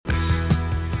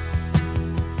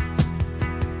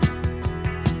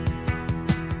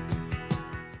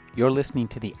You're listening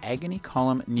to the Agony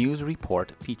Column News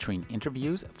Report featuring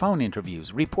interviews, phone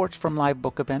interviews, reports from live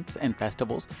book events and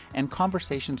festivals, and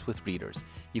conversations with readers.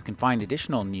 You can find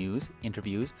additional news,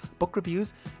 interviews, book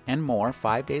reviews, and more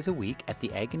 5 days a week at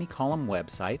the Agony Column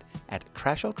website at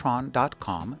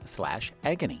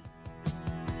trashotron.com/agony.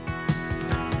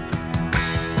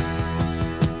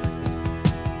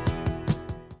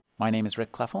 My name is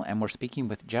Rick Kleffel, and we're speaking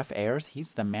with Jeff Ayers.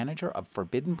 He's the manager of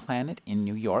Forbidden Planet in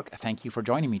New York. Thank you for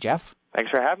joining me, Jeff. Thanks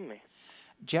for having me.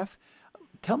 Jeff,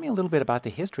 tell me a little bit about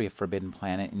the history of Forbidden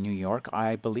Planet in New York.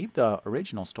 I believe the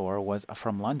original store was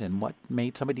from London. What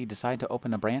made somebody decide to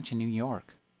open a branch in New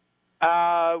York?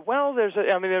 Well,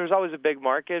 there was always a big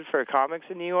market for comics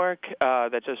in New York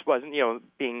that just wasn't,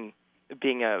 being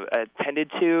attended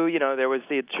to. There was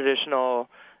the traditional,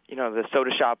 the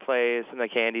soda shop place and the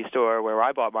candy store where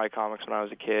I bought my comics when I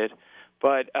was a kid.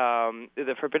 But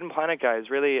the Forbidden Planet guys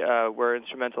really were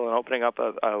instrumental in opening up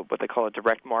what they call a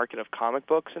direct market of comic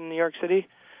books in New York City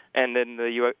and in the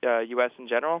U.S. in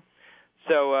general.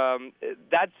 So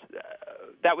that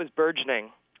was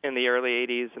burgeoning in the early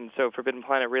 80s, and so Forbidden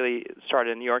Planet really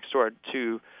started a New York store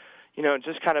to,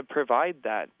 just kind of provide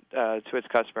that to its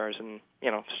customers and,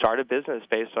 start a business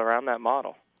based around that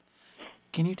model.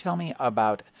 Can you tell me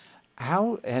about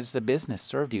how has the business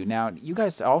served you? Now, you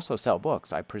guys also sell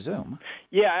books, I presume.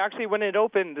 Yeah, actually, when it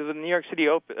opened, the New York City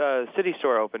City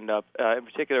store opened up. In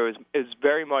particular, is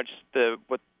very much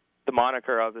what the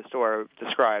moniker of the store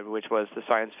described, which was the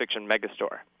science fiction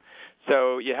megastore.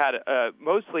 So you had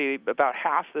mostly about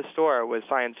half the store was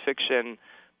science fiction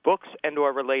books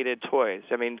and/or related toys.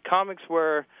 I mean, comics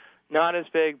were not as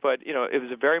big, but it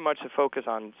was very much a focus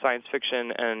on science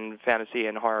fiction and fantasy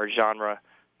and horror genre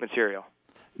material.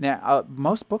 Now,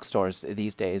 most bookstores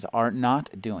these days are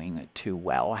not doing too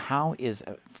well. How is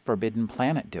Forbidden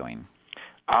Planet doing?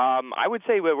 I would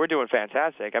say we're doing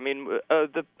fantastic. I mean,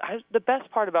 the best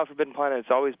part about Forbidden Planet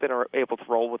has always been able to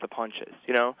roll with the punches,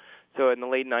 So in the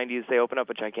late 90s, they opened up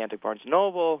a gigantic Barnes &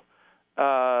 Noble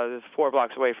 4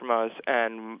 blocks away from us,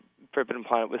 and Forbidden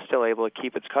Planet was still able to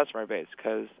keep its customer base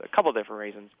because a couple of different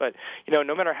reasons. But,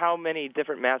 no matter how many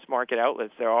different mass market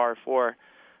outlets there are for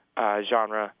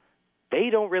genre, they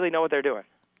don't really know what they're doing.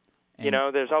 And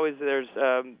there's always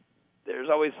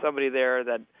somebody there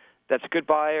that's a good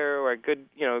buyer or a good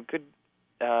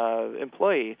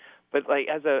employee. But like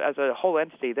as a whole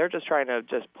entity, they're just trying to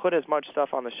just put as much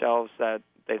stuff on the shelves that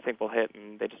they think will hit,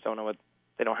 and they just don't know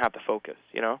they don't have the focus,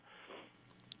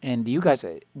 And you guys,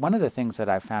 one of the things that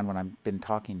I've found when I've been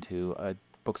talking to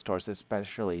bookstores,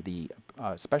 especially the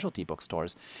specialty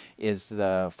bookstores, is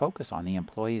the focus on the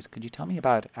employees. Could you tell me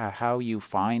about how you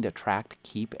find, attract,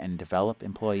 keep, and develop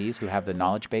employees who have the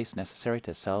knowledge base necessary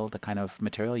to sell the kind of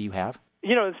material you have?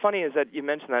 It's funny is that you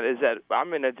mentioned that, is that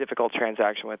I'm in a difficult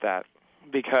transaction with that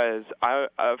because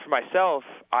for myself,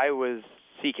 I was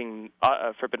seeking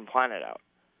Forbidden Planet out.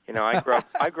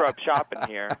 I grew up shopping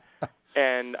here,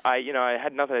 and I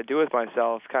had nothing to do with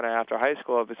myself kind of after high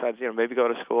school besides maybe go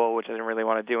to school, which I didn't really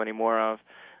want to do any more of.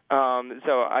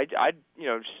 So I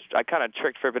kind of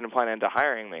tricked Forbidden Planet into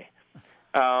hiring me.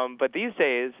 But these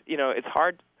days, it's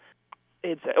hard.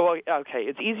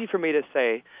 It's easy for me to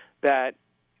say that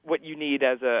what you need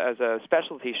as a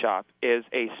specialty shop is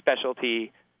a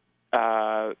specialty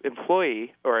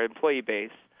employee or employee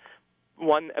base.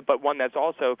 One that's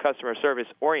also customer service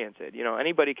oriented.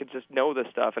 Anybody could just know the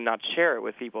stuff and not share it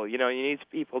with people. You need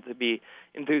people to be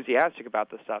enthusiastic about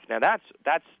the stuff. Now that's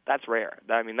rare.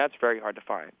 I mean, that's very hard to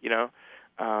find.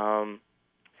 So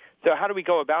how do we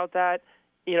go about that?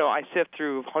 I sift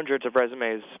through hundreds of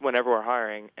resumes whenever we're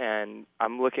hiring, and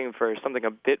I'm looking for something a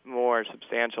bit more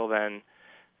substantial than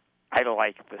I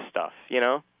like this stuff.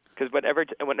 Because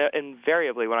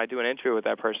invariably when I do an interview with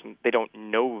that person, they don't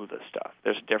know the stuff.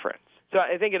 There's a difference. So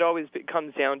I think it always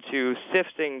comes down to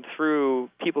sifting through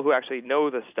people who actually know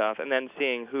the stuff and then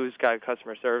seeing who's got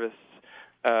customer service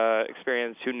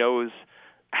experience, who knows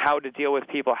how to deal with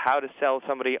people, how to sell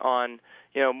somebody on,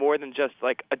 more than just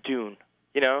like a Dune,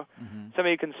 Mm-hmm.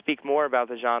 Somebody who can speak more about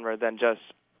the genre than just,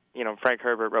 Frank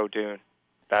Herbert wrote Dune.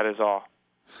 That is all.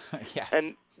 Yes.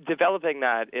 And developing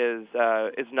that is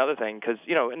another thing because,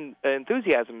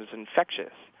 enthusiasm is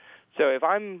infectious. So if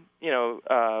I'm,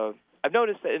 I've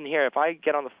noticed that in here, if I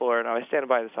get on the floor and I stand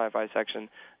by the sci-fi section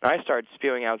and I start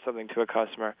spewing out something to a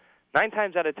customer, 9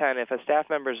 times out of 10, if a staff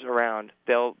member's around,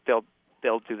 they'll do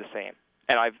the same.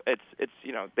 And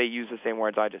they use the same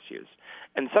words I just used.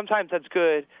 And sometimes that's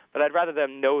good, but I'd rather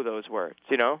them know those words,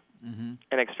 Mm-hmm.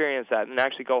 and experience that, and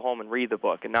actually go home and read the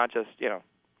book, and not just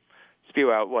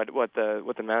spew out what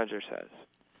the manager says.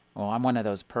 Well, I'm one of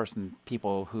those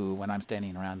people who, when I'm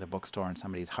standing around the bookstore and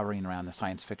somebody's hovering around the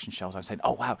science fiction shelves, I'm saying,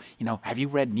 "Oh wow, have you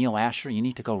read Neil Asher? You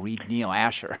need to go read Neil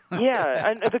Asher." Yeah,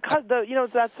 and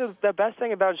that's the best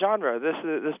thing about genre.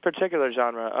 This particular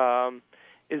genre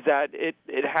is that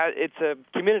it's a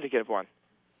communicative one.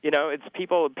 It's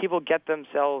people get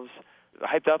themselves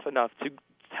hyped up enough to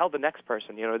tell the next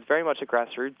person. It's very much a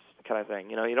grassroots kind of thing.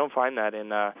 You don't find that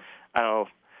in I don't know,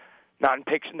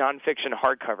 nonfiction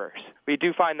hardcovers. We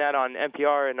do find that on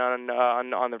NPR and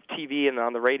on the TV and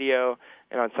on the radio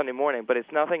and on Sunday morning, but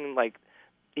it's nothing like,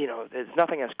 it's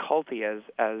nothing as culty as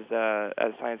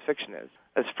science fiction is,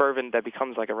 as fervent that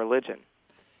becomes like a religion.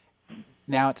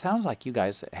 Now, it sounds like you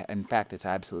guys, in fact, it's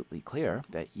absolutely clear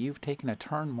that you've taken a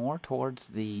turn more towards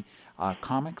the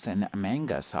comics and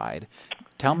manga side.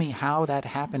 Tell me how that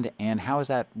happened and how is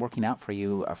that working out for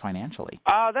you financially?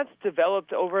 That's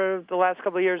developed over the last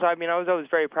couple of years. I mean, I was always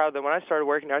very proud that when I started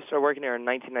working here in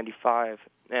 1995,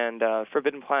 and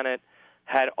Forbidden Planet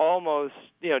had almost,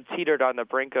 teetered on the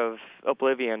brink of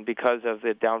oblivion because of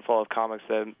the downfall of comics,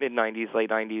 the mid-'90s, late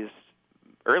 '90s,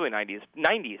 early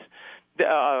 '90s,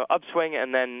 upswing,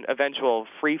 and then eventual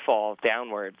free fall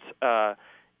downwards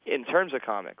in terms of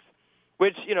comics,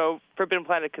 which Forbidden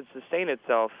Planet could sustain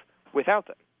itself without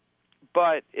them,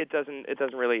 but it doesn't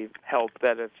really help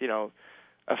that if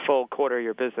a full quarter of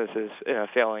your business is in a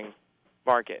failing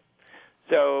market.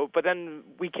 So, but then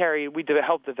we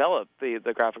helped develop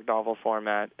the graphic novel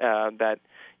format that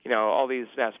all these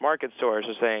mass market stores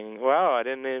are saying, wow, I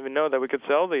didn't even know that we could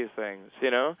sell these things,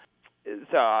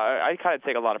 So I kind of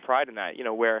take a lot of pride in that,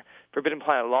 where Forbidden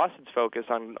Planet lost its focus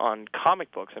on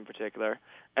comic books in particular,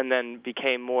 and then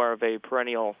became more of a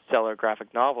perennial seller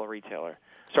graphic novel retailer,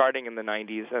 starting in the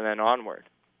 90s and then onward.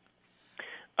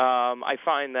 I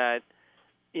find that,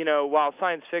 while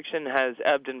science fiction has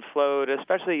ebbed and flowed,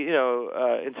 especially,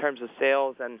 in terms of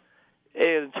sales and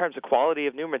in terms of quality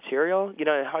of new material,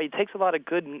 how it takes a lot of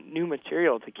good new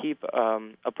material to keep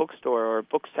a bookstore or a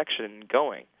book section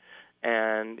going.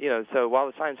 And, so while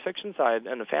the science fiction side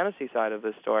and the fantasy side of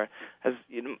this store has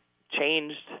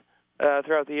changed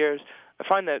throughout the years, I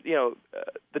find that,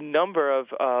 the number of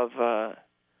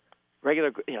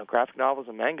regular, graphic novels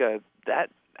and manga, that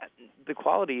the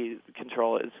quality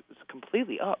control is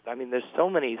completely up. I mean, there's so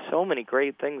many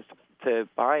great things to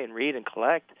buy and read and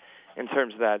collect in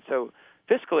terms of that. So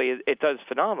fiscally, it does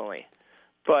phenomenally.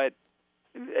 But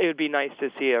it would be nice to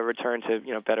see a return to,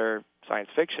 better science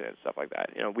fiction and stuff like that.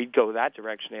 We'd go that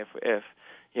direction if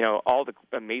all the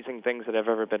amazing things that have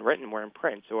ever been written were in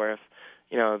print, or if,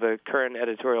 the current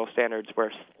editorial standards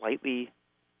were slightly,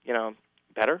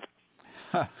 better.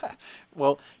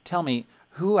 Well, tell me,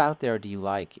 who out there do you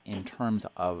like in terms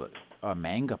of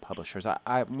manga publishers?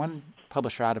 One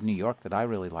publisher out of New York that I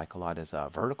really like a lot is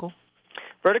Vertical.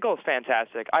 Vertical is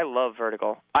fantastic. I love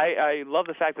Vertical. I love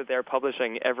the fact that they're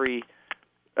publishing everything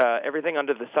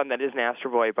under the sun that isn't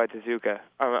Astro Boy by Tezuka.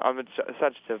 I'm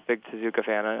such a big Tezuka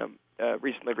fan. I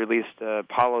recently released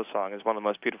Apollo Song is one of the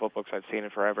most beautiful books I've seen in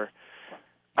forever.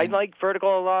 I like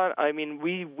Vertical a lot. I mean,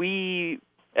 we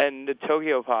and the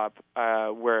Tokyo Pop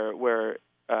were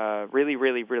really,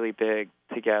 really, really big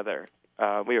together.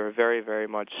 We were very, very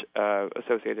much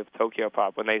associated with Tokyo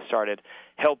Pop when they started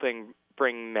helping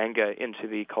bring manga into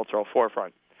the cultural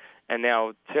forefront. And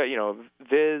now,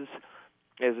 Viz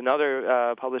is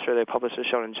another publisher. They publish the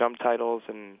Shonen Jump titles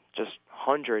and just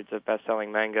hundreds of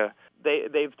best-selling manga.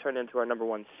 They've turned into our number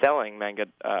one selling manga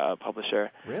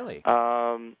publisher. Really?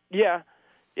 Yeah.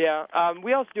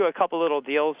 We also do a couple little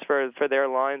deals for their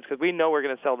lines because we know we're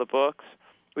going to sell the books.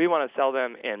 We want to sell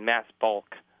them in mass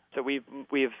bulk. So we've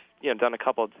done a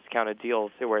couple of discounted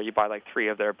deals where you buy like 3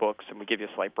 of their books and we give you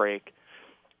a slight break.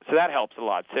 So that helps a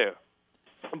lot too.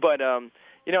 But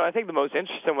I think the most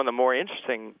interesting, one of the more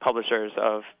interesting publishers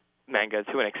of manga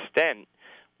to an extent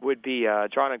would be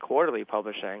Drawn and Quarterly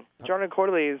Publishing. Drawn and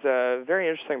Quarterly is a very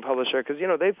interesting publisher because,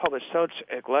 they've published such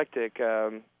eclectic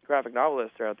graphic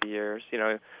novelists throughout the years.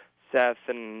 Seth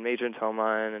and Major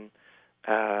Tomine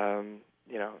and,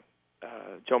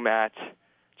 Joe Matt,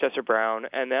 Chester Brown.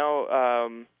 And now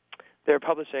they're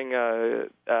publishing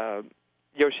Yoshihiro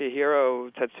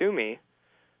Tatsumi,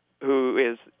 who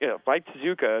is, like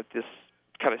Tezuka, this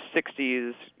kind of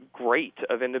 60s great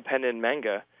of independent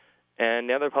manga, and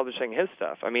now they're publishing his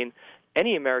stuff. I mean,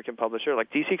 any American publisher,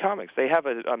 like DC Comics, they have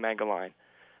a manga line.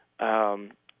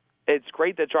 It's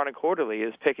great that Drawn and Quarterly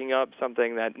is picking up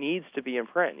something that needs to be in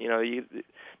print.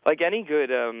 Like any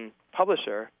good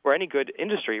publisher, or any good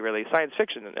industry, really, science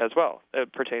fiction as well,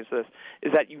 pertains to this,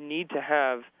 is that you need to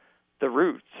have the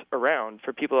roots around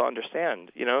for people to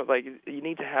understand. Like, you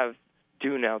need to have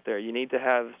Dune out there. You need to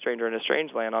have Stranger in a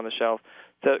Strange Land on the shelf,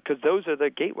 because those are the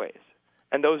gateways,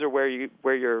 and those are where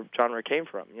your genre came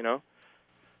from.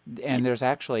 And there's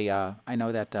actually, I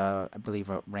know that I believe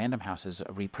Random House is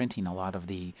reprinting a lot of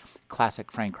the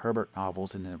classic Frank Herbert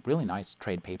novels in the really nice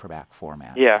trade paperback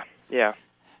formats. Yeah, yeah.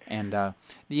 And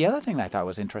the other thing that I thought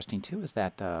was interesting too is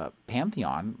that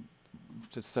Pantheon,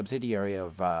 a subsidiary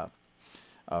of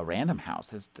Random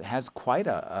House, has quite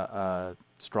a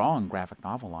strong graphic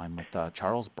novel line with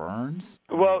Charles Burns.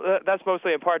 Well, that's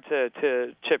mostly in part to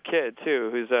Chip Kidd too,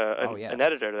 who's an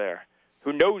editor there,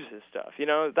 who knows his stuff.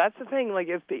 That's the thing. Like,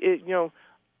 if it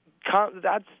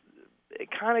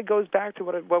kind of goes back to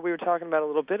what we were talking about a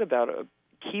little bit about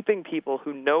keeping people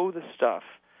who know the stuff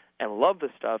and love the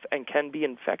stuff and can be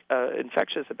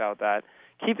infectious about that,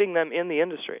 keeping them in the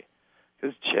industry.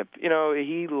 Because Chip,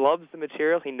 he loves the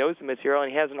material, he knows the material,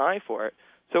 and he has an eye for it.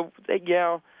 So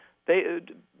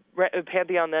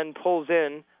Pantheon then pulls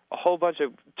in a whole bunch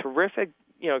of terrific,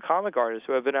 comic artists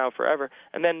who have been out forever,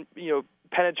 and then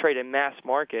penetrate a mass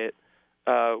market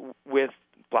with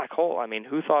Black Hole. I mean,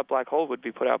 who thought Black Hole would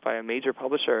be put out by a major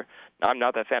publisher? I'm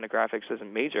not that Fantagraphics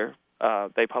isn't major.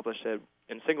 They published it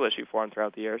in single issue form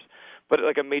throughout the years, but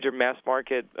like a major mass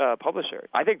market publisher.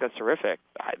 I think that's terrific.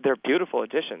 They're beautiful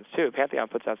editions too. Pantheon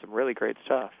puts out some really great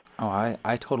stuff. Oh,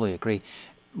 I totally agree.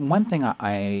 One thing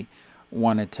I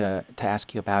wanted to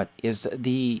ask you about is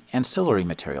the ancillary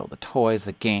material, the toys,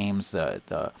 the games,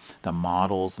 the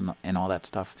models, and all that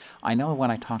stuff. I know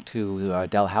when I talked to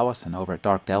Del Howison over at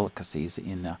Dark Delicacies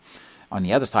on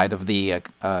the other side of the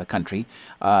country,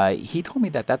 he told me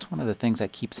that that's one of the things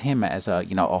that keeps him as a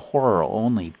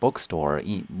horror-only bookstore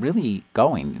really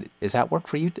going. Does that work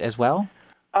for you as well?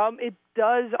 It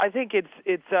does. I think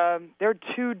it's they're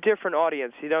two different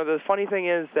audiences. The funny thing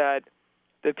is that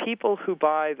the people who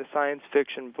buy the science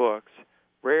fiction books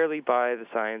rarely buy the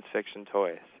science fiction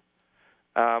toys.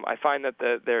 I find that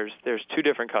there's two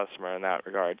different customers in that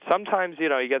regard. Sometimes you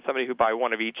get somebody who buy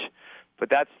one of each, but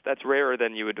that's rarer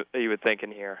than you would think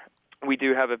in here. We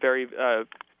do have a very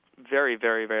very,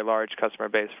 very, very large customer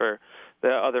base for the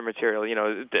other material.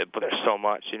 But there's so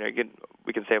much.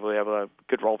 We can say we have a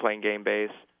good role-playing game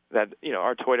base. That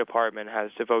our toy department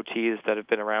has devotees that have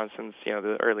been around since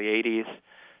the early '80s.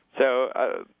 So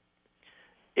I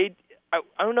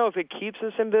don't know if it keeps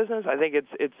us in business. I think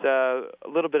it's a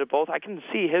little bit of both. I can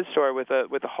see his store with a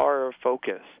horror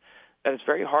focus, and it's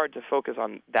very hard to focus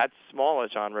on that small a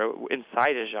genre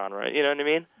inside a genre. You know what I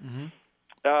mean? Mm-hmm.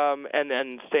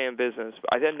 And stay in business.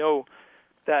 I know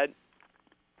that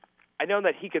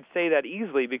he could say that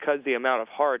easily because the amount of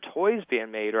horror toys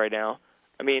being made right now.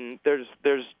 I mean, there's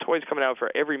toys coming out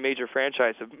for every major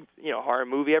franchise of horror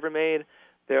movie ever made.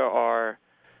 There are.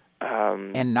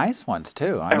 And nice ones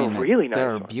too. I mean, really nice.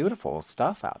 There are beautiful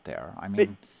stuff out there. I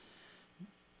mean,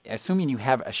 assuming you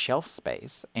have a shelf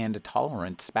space and a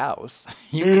tolerant spouse,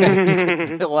 you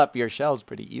can fill up your shelves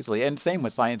pretty easily. And same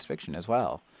with science fiction as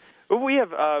well. Well, we have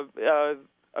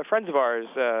friends of ours,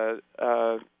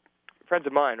 friends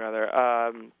of mine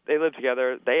rather. They live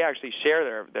together. They actually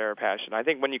share their passion. I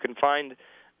think when you can find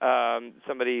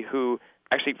somebody who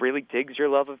actually really digs your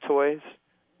love of toys.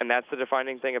 And that's the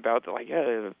defining thing about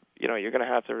you're going to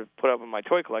have to put up with my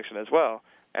toy collection as well.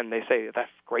 And they say that's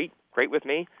great with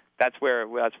me. That's where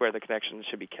the connection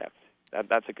should be kept.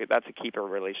 That's a keeper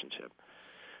relationship.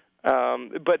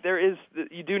 But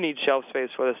you do need shelf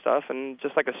space for this stuff, and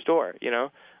just like a store,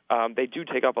 they do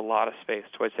take up a lot of space.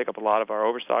 Toys take up a lot of our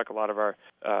overstock, a lot of our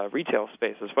retail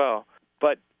space as well.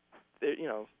 But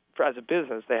as a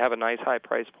business, they have a nice high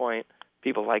price point.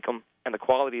 People like them, and the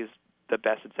quality is the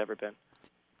best it's ever been.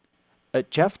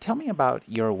 Jeff, tell me about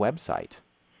your website.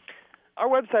 Our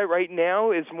website right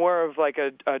now is more of like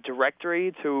a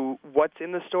directory to what's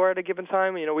in the store at a given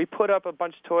time. We put up a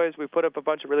bunch of toys, we put up a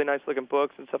bunch of really nice-looking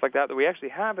books and stuff like that we actually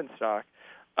have in stock.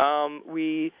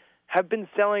 We have been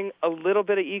selling a little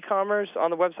bit of e-commerce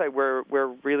on the website.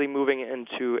 We're really moving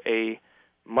into a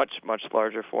much, much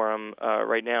larger forum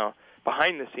right now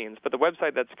behind the scenes. But the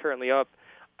website that's currently up,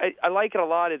 I like it a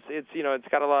lot. It's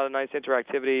got a lot of nice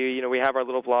interactivity. We have our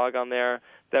little blog on there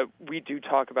that we do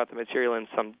talk about the material in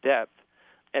some depth,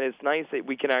 and it's nice that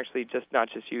we can actually not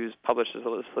just use publishers'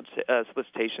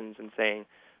 solicitations and saying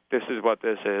this is what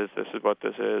this is, this is what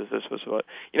this is, this was what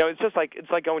it's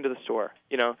like going to the store.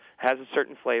 It has a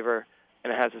certain flavor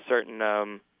and it has a certain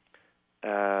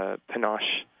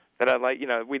panache that I like.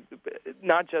 We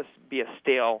not just be a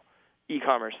stale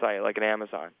e-commerce site like an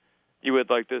Amazon. You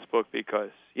would like this book because,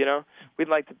 we'd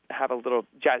like to have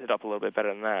jazz it up a little bit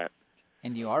better than that.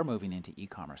 And you are moving into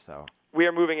e-commerce, though. We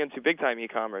are moving into big-time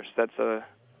e-commerce. That's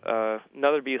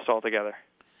another beast altogether.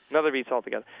 Another beast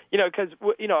altogether. Because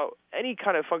any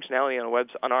kind of functionality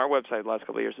on our website the last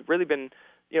couple of years has really been,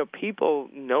 people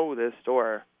know this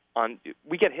store.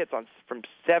 We get hits from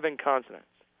 7 continents.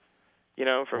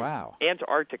 From wow.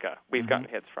 Antarctica, we've gotten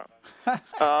hits from.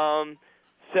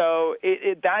 So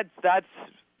that's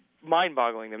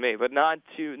mind-boggling to me, but not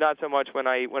so much when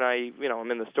I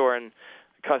I'm in the store and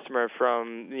a customer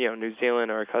from New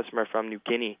Zealand or a customer from New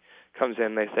Guinea comes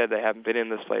in. They said they haven't been in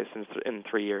this place in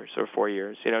 3 years or 4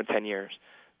 years, 10 years.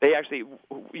 They actually,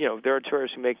 there are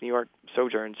tourists who make New York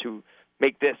sojourns who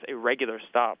make this a regular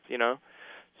stop.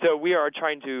 So we are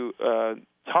trying to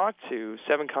talk to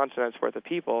 7 continents worth of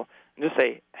people and just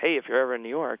say, hey, if you're ever in New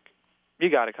York, you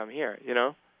got to come here.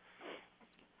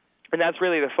 And that's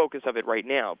really the focus of it right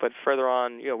now. But further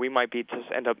on, we might be just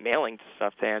end up mailing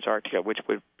stuff to Antarctica, which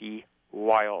would be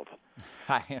wild.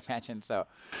 I imagine so.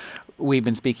 We've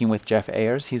been speaking with Jeff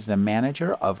Ayers. He's the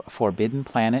manager of Forbidden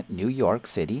Planet New York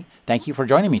City. Thank you for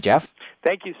joining me, Jeff.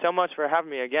 Thank you so much for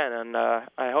having me again, and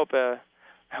I hope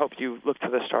you look to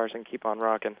the stars and keep on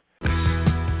rocking.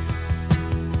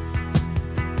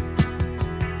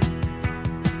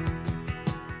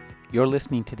 You're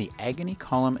listening to the Agony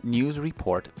Column News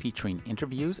Report, featuring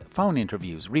interviews, phone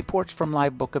interviews, reports from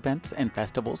live book events and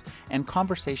festivals, and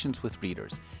conversations with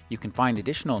readers. You can find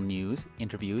additional news,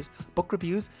 interviews, book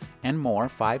reviews, and more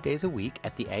 5 days a week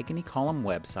at the Agony Column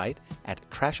website at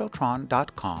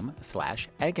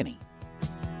trashotron.com/agony.